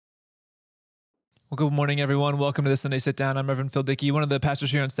Well, good morning, everyone. Welcome to the Sunday Sit Down. I'm Reverend Phil Dieke, one of the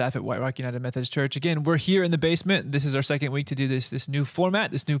pastors here on staff at White Rock United Methodist Church. Again, we're here in the basement. This is our second week to do this new format,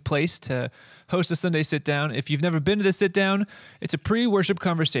 this new place to host a Sunday Sit Down. If you've never been to the Sit Down, it's a pre-worship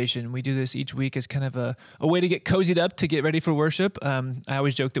conversation. We do this each week as kind of a way to get cozied up, to get ready for worship. I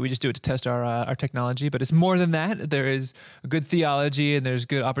always joke that we just do it to test our technology, but it's more than that. There is good theology and there's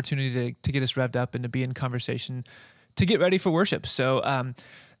good opportunity to get us revved up and to be in conversation to get ready for worship. So,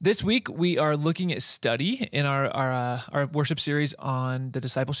 this week, we are looking at study in our worship series on the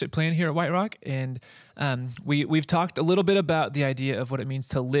discipleship plan here at White Rock. And we've talked a little bit about the idea of what it means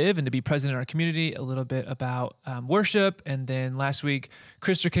to live and to be present in our community, a little bit about worship. And then last week,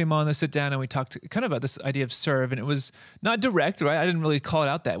 Krister came on the sit down and we talked kind of about this idea of serve. And it was not direct, right? I didn't really call it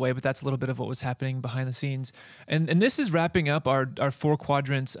out that way, but that's a little bit of what was happening behind the scenes. And this is wrapping up our four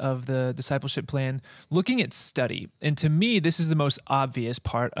quadrants of the discipleship plan, looking at study. And to me, this is the most obvious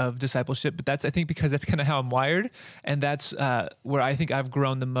part of discipleship, but that's, I think, because that's kind of how I'm wired. And that's where I think I've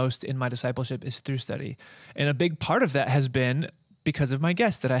grown the most in my discipleship is through study. And a big part of that has been because of my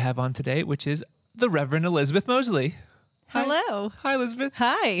guest that I have on today, which is the Reverend Elizabeth Moseley. Hello. Hi, Elizabeth.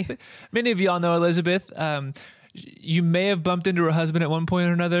 Hi. Many of y'all know Elizabeth. You may have bumped into her husband at one point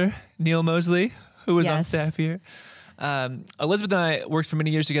or another, Neil Moseley, who was on staff here. Elizabeth and I worked for many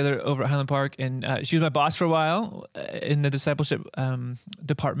years together over at Highland Park, and she was my boss for a while in the discipleship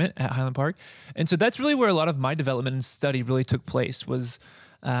department at Highland Park. And so that's really where a lot of my development and study really took place, was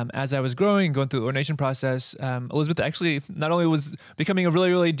as I was growing and going through the ordination process. Elizabeth actually not only was becoming a really,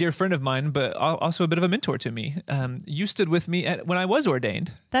 really dear friend of mine, but also a bit of a mentor to me. You stood with me when I was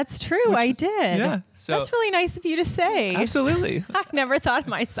ordained. That's true. I did. Yeah. So that's really nice of you to say. Absolutely. I never thought of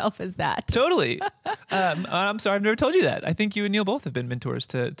myself as that. Totally. I'm sorry, I've never told you that. I think you and Neil both have been mentors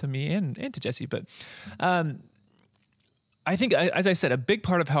to me and to Jesse. But I think, as I said, a big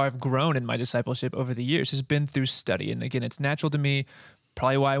part of how I've grown in my discipleship over the years has been through study. And again, it's natural to me.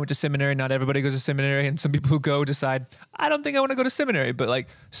 Probably why I went to seminary. Not everybody goes to seminary, and some people who go decide, I don't think I want to go to seminary. But like,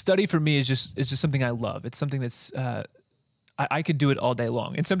 study for me is just something I love. It's something that's I could do it all day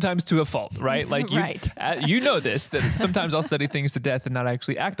long, and sometimes to a fault, right? Like you know this, that sometimes I'll study things to death and not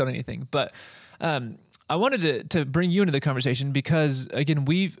actually act on anything. But I wanted to bring you into the conversation because, again,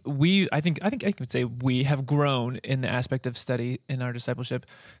 I think I could say we have grown in the aspect of study in our discipleship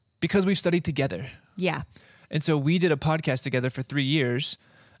because we've studied together. Yeah. And so we did a podcast together for 3 years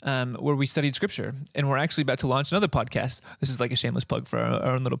where we studied scripture. And we're actually about to launch another podcast. This is like a shameless plug for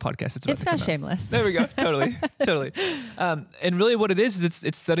our own little podcast. It's not shameless. There we go. Totally. And really what it is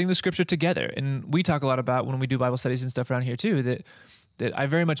it's studying the scripture together. And we talk a lot about when we do Bible studies and stuff around here too, that I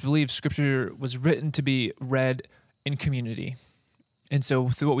very much believe scripture was written to be read in community. And so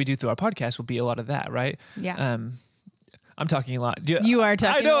through what we do through our podcast will be a lot of that, right? Yeah. I'm talking a lot. You are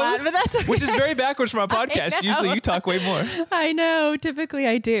talking a lot, but that's okay. Which is very backwards from our podcast. Usually you talk way more. I know. Typically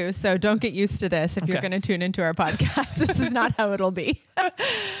I do. So don't get used to this if you're going to tune into our podcast. This is not how it'll be.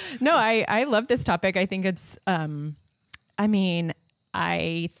 No, I love this topic. I think it's, I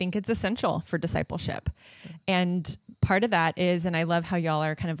think it's essential for discipleship. And part of that is, and I love how y'all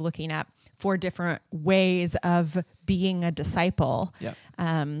are kind of looking at 4 different ways of being a disciple,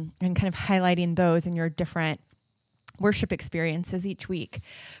 and kind of highlighting those in your different worship experiences each week.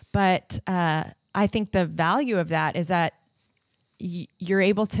 But I think the value of that is that you're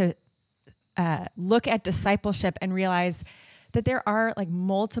able to look at discipleship and realize that there are like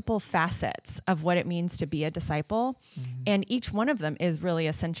multiple facets of what it means to be a disciple. Mm-hmm. And each one of them is really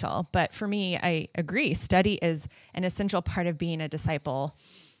essential. But for me, I agree, study is an essential part of being a disciple.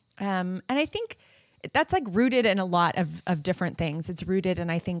 And I think that's like rooted in a lot of different things. It's rooted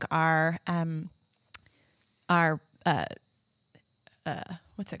in, I think, our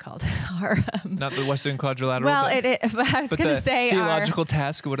what's it called? Not the Western quadrilateral. Well, I was going to say theological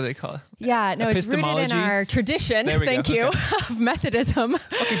task. What do they call it? Yeah, no, it's rooted in our tradition. Thank you, of Methodism.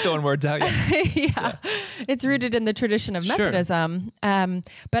 I'll keep throwing words out. Yeah, it's rooted in the tradition of Methodism.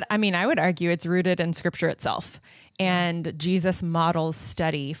 But I mean, I would argue it's rooted in Scripture itself, and Jesus models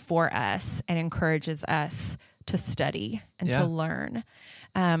study for us and encourages us to study and to learn.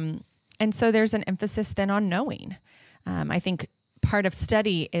 And so there's an emphasis then on knowing. I think part of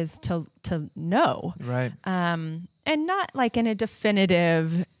study is to know. Right. And not like in a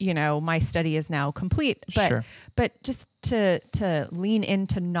definitive, my study is now complete, but just to lean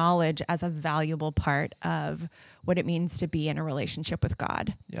into knowledge as a valuable part of what it means to be in a relationship with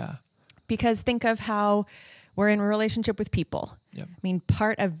God. Yeah. Because think of how we're in a relationship with people. Yep. I mean,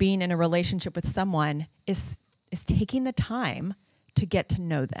 part of being in a relationship with someone is taking the time to get to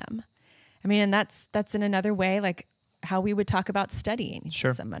know them. I mean, and that's in another way, like how we would talk about studying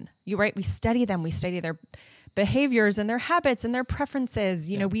Sure. someone. You're right. We study them. We study their behaviors and their habits and their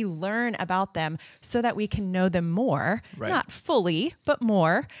preferences. You know, we learn about them so that we can know them more, not fully, but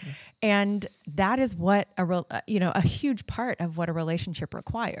more. And that is what a huge part of what a relationship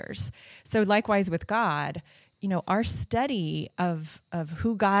requires. So likewise with God, you know, our study of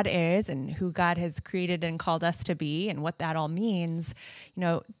who God is and who God has created and called us to be and what that all means, you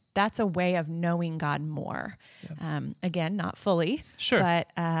know, that's a way of knowing God more. Again, not fully, but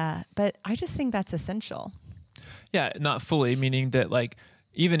I just think that's essential. Yeah, not fully, meaning that like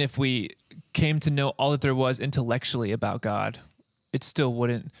even if we came to know all that there was intellectually about God, it still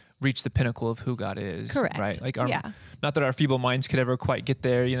wouldn't reach the pinnacle of who God is. Correct. Right? Like not that our feeble minds could ever quite get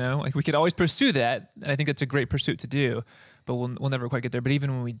there, you know? Like we could always pursue that. And I think that's a great pursuit to do, but we'll never quite get there. But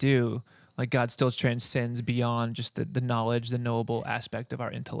even when we do, like God still transcends beyond just the knowledge, the knowable aspect of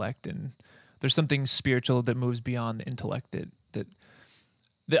our intellect. And there's something spiritual that moves beyond the intellect that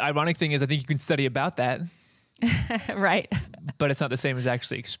the ironic thing is I think you can study about that. Right. But it's not the same as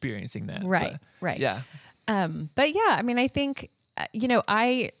actually experiencing that. Right. But, right. Yeah. But yeah, I mean, I think, you know,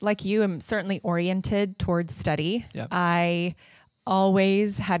 I, like you, am certainly oriented towards study. Yep. I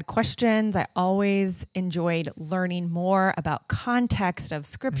always had questions. I always enjoyed learning more about context of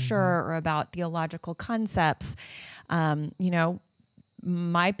scripture or about theological concepts. You know,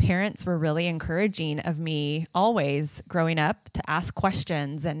 my parents were really encouraging of me always growing up to ask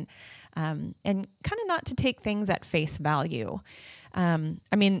questions and kind of not to take things at face value.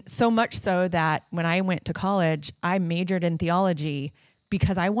 I mean, so much so that when I went to college, I majored in theology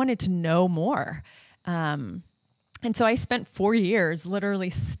because I wanted to know more. And so I spent 4 years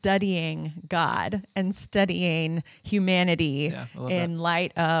literally studying God and studying humanity in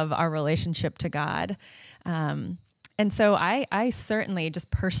light of our relationship to God. And so I certainly just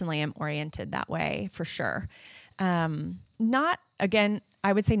personally am oriented that way for sure. Not, again,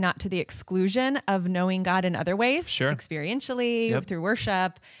 I would say not to the exclusion of knowing God in other ways, experientially, through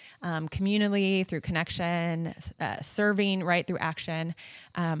worship, communally, through connection, serving, right, through action.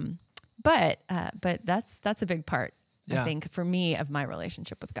 But that's a big part, I think, for me, of my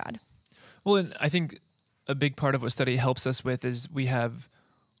relationship with God. Well, and I think a big part of what study helps us with is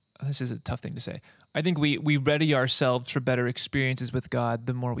this is a tough thing to say. I think we ready ourselves for better experiences with God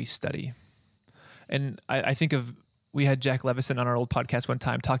the more we study. And I think we had Jack Levison on our old podcast one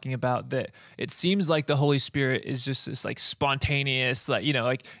time talking about that. It seems like the Holy Spirit is just this like spontaneous, like, you know,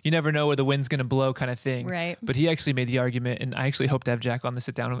 like you never know where the wind's going to blow kind of thing. Right. But he actually made the argument, and I actually hope to have Jack on the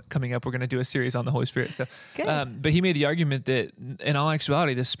sit down coming up. We're going to do a series on the Holy Spirit. So, but he made the argument that in all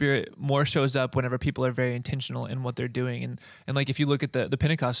actuality, the Spirit more shows up whenever people are very intentional in what they're doing. And like, if you look at the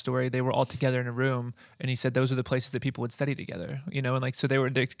Pentecost story, they were all together in a room, and he said those are the places that people would study together, you know, and like, so they were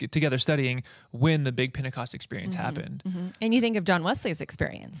together studying when the big Pentecost experience happened. And you think of John Wesley's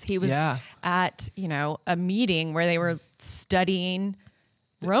experience. He was at, you know, a meeting where they were studying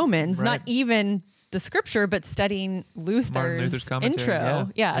Romans, not even the scripture, but studying Luther's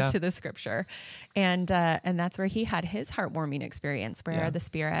intro to the scripture. And that's where he had his heartwarming experience where the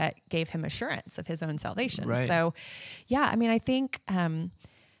Spirit gave him assurance of his own salvation. Right. So, I mean, I think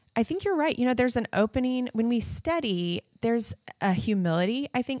you're right. You know, there's an opening when we study, there's a humility,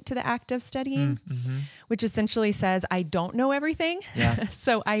 I think, to the act of studying, which essentially says, I don't know everything.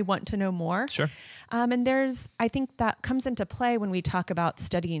 So I want to know more. Sure. And I think that comes into play when we talk about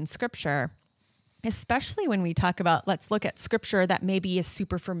studying scripture, especially when we talk about, let's look at scripture that maybe is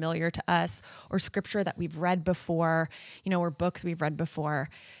super familiar to us or scripture that we've read before, you know, or books we've read before.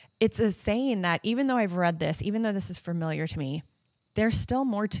 It's a saying that even though I've read this, even though this is familiar to me, there's still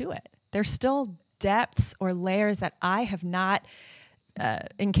more to it. There's still depths or layers that I have not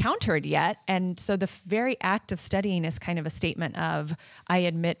encountered yet. And so the very act of studying is kind of a statement of, I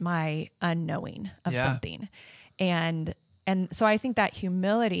admit my unknowing of something. And so I think that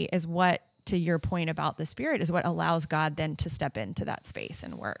humility is what, to your point about the Spirit, is what allows God then to step into that space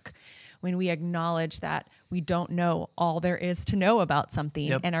and work. When we acknowledge that we don't know all there is to know about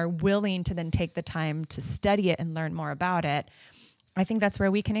something and are willing to then take the time to study it and learn more about it, I think that's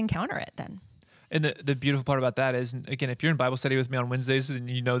where we can encounter it then. And the beautiful part about that is, again, if you're in Bible study with me on Wednesdays, and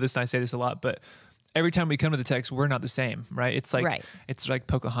you know this, and I say this a lot, but every time we come to the text, we're not the same, right? It's like it's like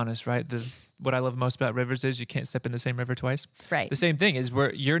Pocahontas, right? What I love most about rivers is you can't step in the same river twice. Right. The same thing is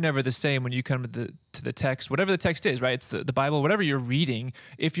you're never the same when you come to the text, whatever the text is, right? It's the Bible, whatever you're reading.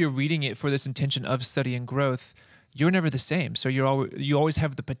 If you're reading it for this intention of study and growth, you're never the same. So you always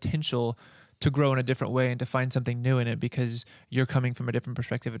have the potential to grow in a different way and to find something new in it because you're coming from a different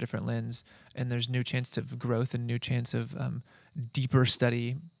perspective, a different lens, and there's new chance of growth and new chance of deeper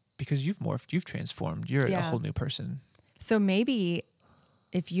study because you've morphed, you've transformed, you're a whole new person. So maybe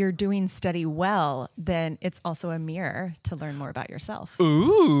if you're doing study well, then it's also a mirror to learn more about yourself.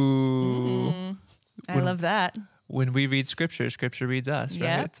 Ooh. I love that. When we read scripture, scripture reads us, right?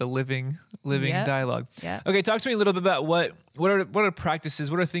 Yep. It's a living dialogue. Yep. Okay, talk to me a little bit about what are practices,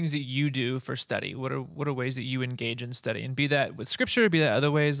 what are things that you do for study? What are ways that you engage in study? And be that with scripture, be that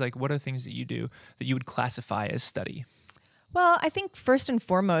other ways, like what are things that you do that you would classify as study? Well, I think first and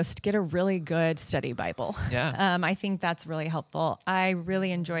foremost, get a really good study Bible. Yeah. I think that's really helpful. I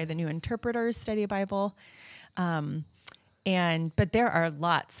really enjoy the New Interpreter's Study Bible. But there are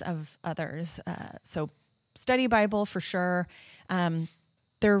lots of others. So study Bible for sure.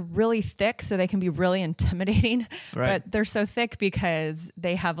 They're really thick, so they can be really intimidating, right. But they're so thick because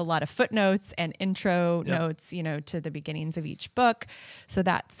they have a lot of footnotes and intro notes, to the beginnings of each book. So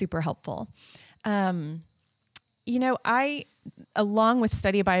that's super helpful. Along with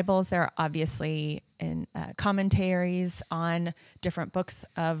study Bibles, there are obviously commentaries on different books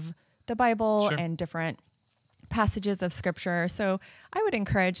of the Bible Sure. and different passages of scripture. So I would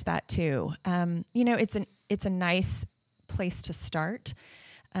encourage that too. It's a nice place to start.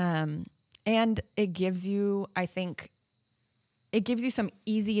 And it gives you, I think, some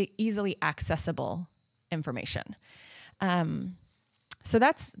easily accessible information. So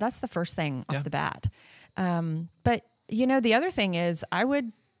that's the first thing off the bat. But the other thing is I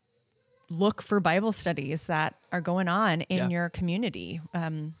would look for Bible studies that are going on in your community,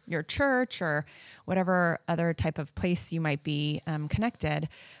 your church or whatever other type of place you might be connected. I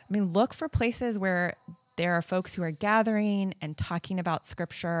mean, look for places where there are folks who are gathering and talking about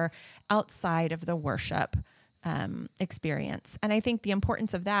scripture outside of the worship experience. And I think the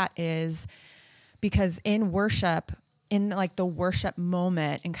importance of that is because in worship, in like the worship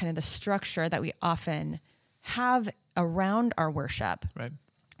moment and kind of the structure that we often have around our worship, right,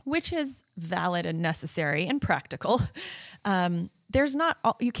 which is valid and necessary and practical,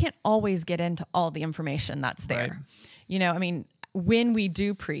 you can't always get into all the information that's there. Right. When we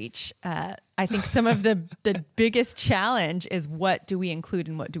do preach, I think some of the biggest challenge is what do we include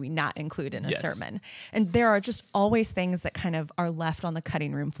and what do we not include in a sermon? And there are just always things that kind of are left on the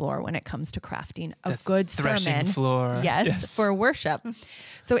cutting room floor when it comes to crafting a good sermon. Floor. Yes, for worship.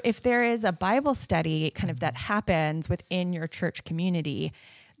 So if there is a Bible study kind of that happens within your church community,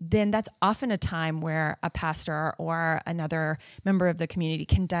 then that's often a time where a pastor or another member of the community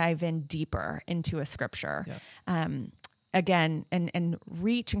can dive in deeper into a scripture. Yeah. Again, and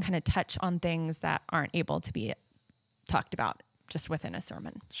reach and kind of touch on things that aren't able to be talked about just within a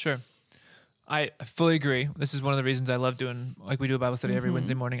sermon. Sure. I fully agree. This is one of the reasons I love doing, like we do a Bible study every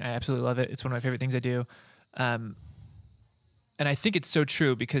Wednesday morning. I absolutely love it. It's one of my favorite things I do. And I think it's so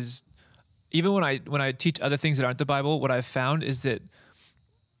true because even when I teach other things that aren't the Bible, what I've found is that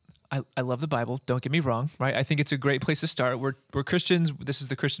I love the Bible. Don't get me wrong, right? I think it's a great place to start. We're Christians. This is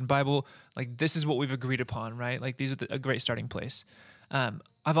the Christian Bible. Like this is what we've agreed upon, right? Like these are a great starting place.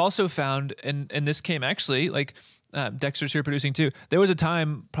 I've also found, and this came actually like Dexter's here producing too. There was a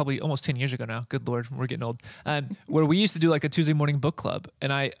time, probably almost 10 years ago now. Good Lord, we're getting old. Where we used to do like a Tuesday morning book club,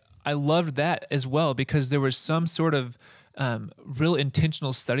 and I loved that as well because there was some sort of real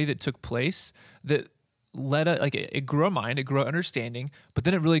intentional study that took place that it grew our mind, it grew our understanding, but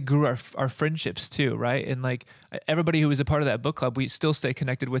then it really grew our friendships too, right? And like everybody who was a part of that book club, we still stay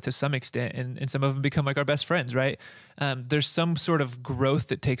connected with to some extent, and some of them become like our best friends, right? There's some sort of growth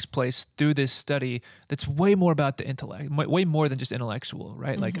that takes place through this study that's way more about the intellect, way more than just intellectual,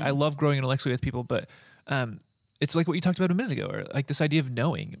 right? Like I love growing intellectually with people, but it's like what you talked about a minute ago, or like this idea of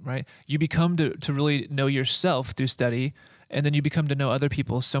knowing, right? You become to really know yourself through study, and then you become to know other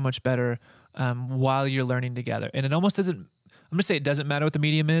people so much better while you're learning together. And it almost doesn't, I'm going to say it doesn't matter what the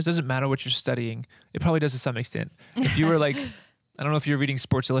medium is, doesn't matter what you're studying. It probably does to some extent. If you were like, I don't know if you're reading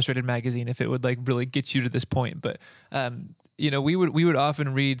Sports Illustrated magazine, if it would like really get you to this point, but we would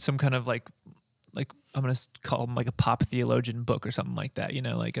often read some kind of like I'm going to call them like a pop theologian book or something like that,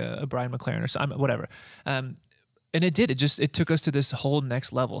 like a Brian McLaren or something, whatever. And it took us to this whole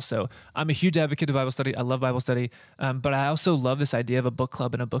next level. So I'm a huge advocate of Bible study. I love Bible study. But I also love this idea of a book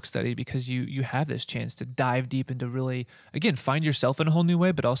club and a book study because you have this chance to dive deep into really, again, find yourself in a whole new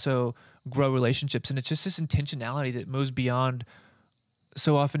way, but also grow relationships. And it's just this intentionality that moves beyond.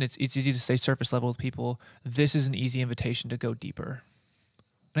 So often it's easy to stay surface level with people. This is an easy invitation to go deeper.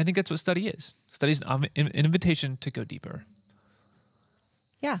 And I think that's what study is. Study is an invitation to go deeper.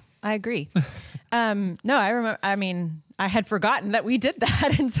 Yeah, I agree. No, I remember. I mean, I had forgotten that we did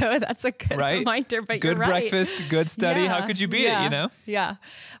that, and so that's a good reminder. But good you're right. Breakfast, good study. How could you beat it? Yeah.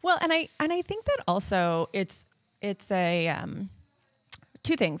 Well, and I think that also it's a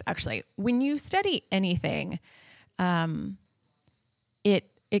two things actually. When you study anything,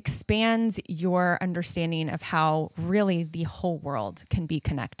 it expands your understanding of how really the whole world can be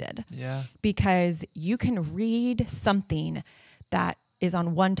connected. Yeah. Because you can read something that is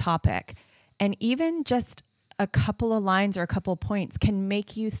on one topic, and even just a couple of lines or a couple of points can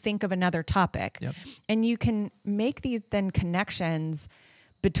make you think of another topic. Yep. And you can make these then connections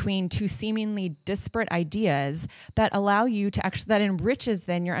between two seemingly disparate ideas that allow you to actually, that enriches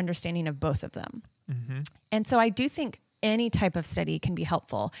then your understanding of both of them. Mm-hmm. And so I do think any type of study can be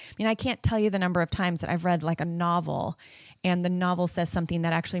helpful. I mean, I can't tell you the number of times that I've read like a novel, and the novel says something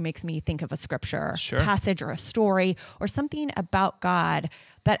that actually makes me think of a scripture passage or a story or something about God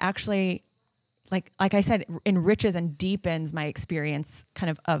that actually, like I said, enriches and deepens my experience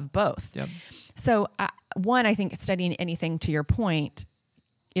kind of both. Yep. So one, I think studying anything, to your point,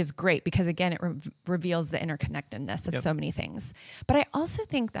 is great because again, it reveals the interconnectedness of so many things. But I also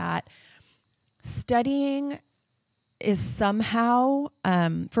think that studying is somehow,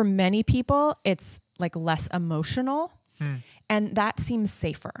 for many people, it's like less emotional, and that seems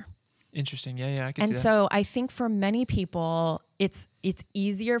safer. Interesting. Yeah, I can see that. And so I think for many people, it's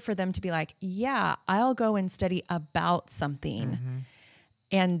easier for them to be like, yeah, I'll go and study about something. Mm-hmm.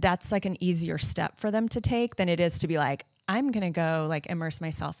 And that's like an easier step for them to take than it is to be like, I'm going to go like immerse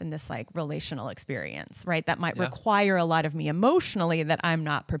myself in this like relational experience, right? That might require a lot of me emotionally that I'm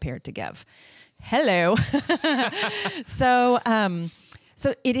not prepared to give. Hello. So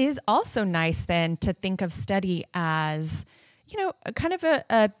it is also nice then to think of study as, a kind of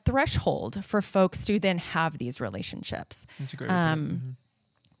a threshold for folks to then have these relationships. That's a great idea.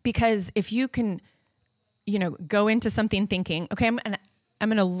 Because if you can, go into something thinking, okay, I'm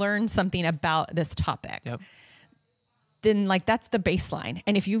going to learn something about this topic. Yep. Then like that's the baseline.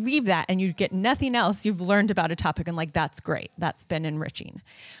 And if you leave that and you get nothing else, you've learned about a topic, and like that's great. That's been enriching.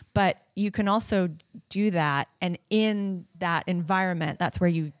 But you can also do that, and in that environment, that's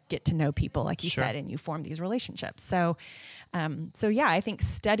where you get to know people, like you said, and you form these relationships. So yeah, I think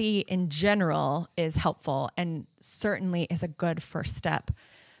study in general is helpful and certainly is a good first step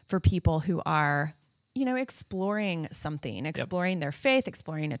for people who are exploring something, exploring their faith,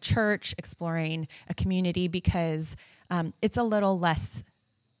 exploring a church, exploring a community, because it's a little less,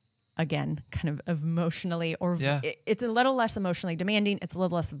 again, kind of emotionally, or it's a little less emotionally demanding. It's a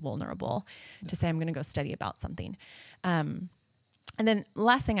little less vulnerable to say, I'm going to go study about something. And then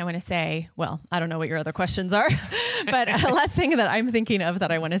last thing I want to say, well, I don't know what your other questions are, but last thing that I'm thinking of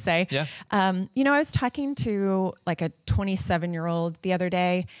that I want to say, I was talking to like a 27-year-old the other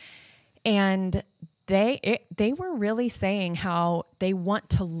day, and they were really saying how they want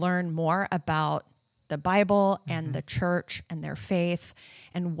to learn more about the Bible and the church and their faith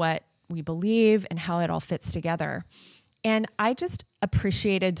and what we believe and how it all fits together. And I just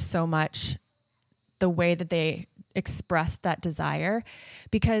appreciated so much the way that they expressed that desire,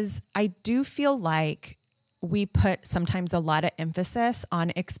 because I do feel like we put sometimes a lot of emphasis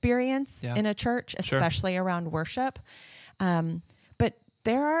on experience in a church, especially around worship. But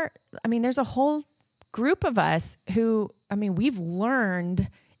there's a whole group of us who, we've learned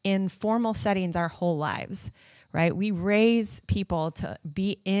in formal settings our whole lives, right? We raise people to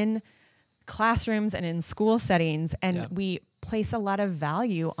be in classrooms and in school settings, and we place a lot of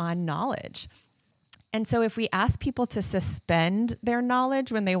value on knowledge. And so if we ask people to suspend their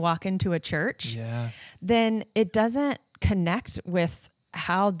knowledge when they walk into a church, then it doesn't connect with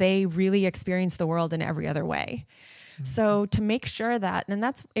how they really experience the world in every other way. So to make sure that, and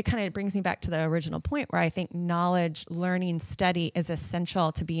it kind of brings me back to the original point where I think knowledge, learning, study is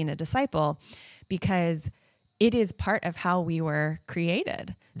essential to being a disciple, because it is part of how we were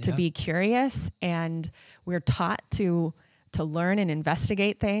created to be curious, and we're taught to learn and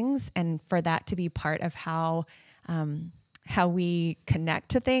investigate things, and for that to be part of how we connect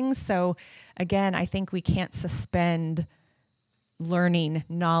to things. So again, I think we can't suspend learning,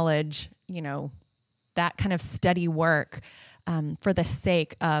 knowledge, that kind of study work for the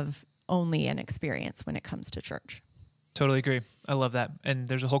sake of only an experience when it comes to church. Totally agree. I love that. And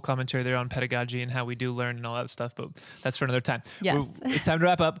there's a whole commentary there on pedagogy and how we do learn and all that stuff, but that's for another time. Yes. It's time to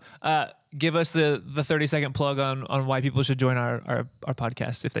wrap up. Give us the 30-second plug on why people should join our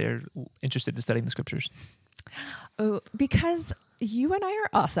podcast if they are interested in studying the scriptures. Oh, because you and I are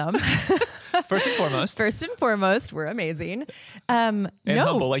awesome. First and foremost, we're amazing. And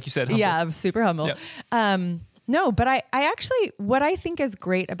humble, like you said. Humble. Yeah, I'm super humble. Yep. No, but I actually, what I think is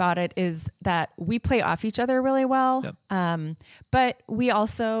great about it is that we play off each other really well. Yep. But we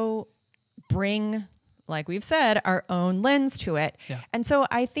also bring, like we've said, our own lens to it. Yeah. And so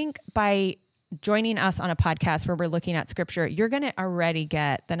I think by joining us on a podcast where we're looking at scripture, you're going to already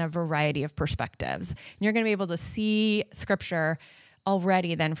get then a variety of perspectives. And you're going to be able to see scripture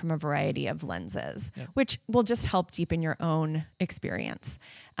already then from a variety of lenses, which will just help deepen your own experience.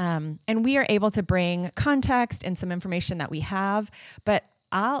 And we are able to bring context and some information that we have, but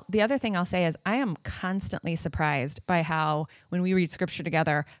the other thing I'll say is I am constantly surprised by how when we read scripture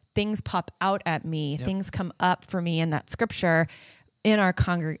together, things pop out at me, things come up for me in that scripture in our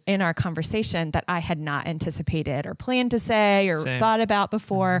conversation that I had not anticipated or planned to say or thought about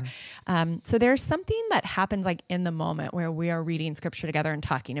before. So there's something that happens like in the moment where we are reading scripture together and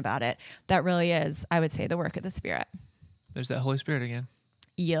talking about it. That really is, I would say, the work of the Spirit. There's that Holy Spirit again.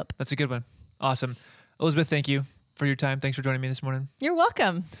 Yep. That's a good one. Awesome. Elizabeth, thank you for your time. Thanks for joining me this morning. You're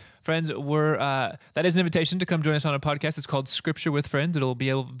welcome. Friends, that is an invitation to come join us on a podcast. It's called Scripture with Friends. It'll be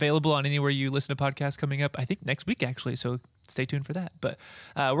available on anywhere you listen to podcasts coming up, I think next week actually, so stay tuned for that. But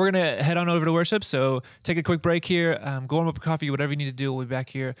we're going to head on over to worship, so take a quick break here, go warm up a coffee, whatever you need to do. We'll be back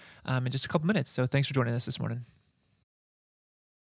here in just a couple minutes. So thanks for joining us this morning.